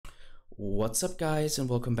What's up guys, and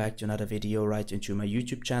welcome back to another video right into my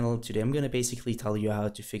YouTube channel. Today I'm going to basically tell you how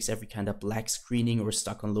to fix every kind of black screening or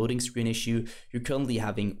stuck on loading screen issue you're currently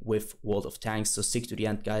having with World of Tanks. So stick to the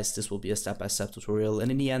end guys, this will be a step-by-step tutorial,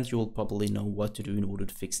 and in the end you will probably know what to do in order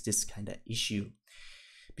to fix this kind of issue.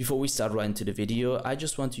 Before we start right into the video, I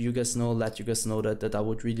just want to let you guys know that I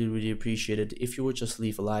would really appreciate it if you would just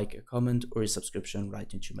leave a like, a comment, or a subscription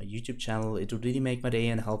right into my YouTube channel. It would really make my day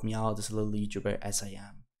and help me out as a little YouTuber as I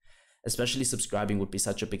am. Especially subscribing would be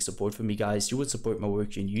such a big support for me guys. You would support my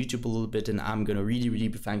work in YouTube a little bit, and I'm gonna really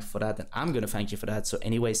be thankful for that, and I'm gonna thank you for that. So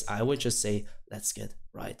anyways, I would just say let's get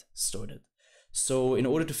right started. So in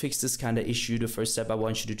order to fix this kind of issue, the first step I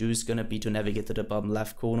want you to do is gonna be to navigate to the bottom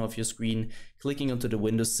left corner of your screen, clicking onto the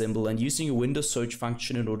Windows symbol and using your Windows search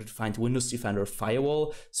function in order to find Windows Defender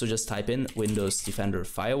Firewall. So just type in Windows Defender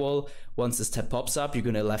Firewall. Once this tab pops up, you're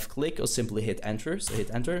gonna left click or simply hit enter. So hit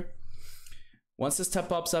enter. Once this tab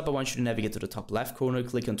pops up, I want you to navigate to the top left corner,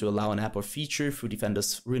 click onto allow an app or feature through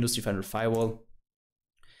Windows Defender Firewall.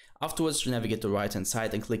 Afterwards, navigate to the right hand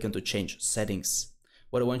side and click onto change settings.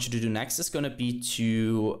 What I want you to do next is going to be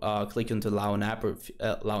to click onto allow an app, so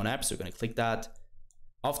you're going to click that.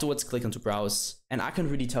 Afterwards, click onto browse, and I can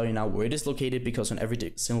really tell you now where it is located because on every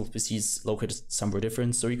single PC is located somewhere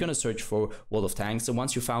different. So you're going to search for World of Tanks, and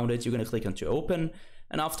once you found it, you're going to click onto open,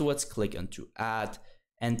 and afterwards click onto add.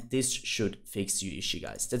 And this should fix your issue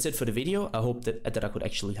guys. That's it for the video. I hope that I could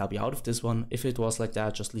actually help you out of this one. If it was like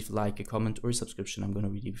that, just leave a like, a comment, or a subscription. I'm gonna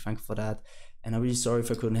really be thankful for that. And I'm really sorry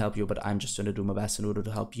if I couldn't help you, but I'm just gonna do my best in order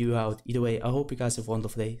to help you out. Either way, I hope you guys have a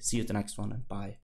wonderful day. See you at the next one, and bye.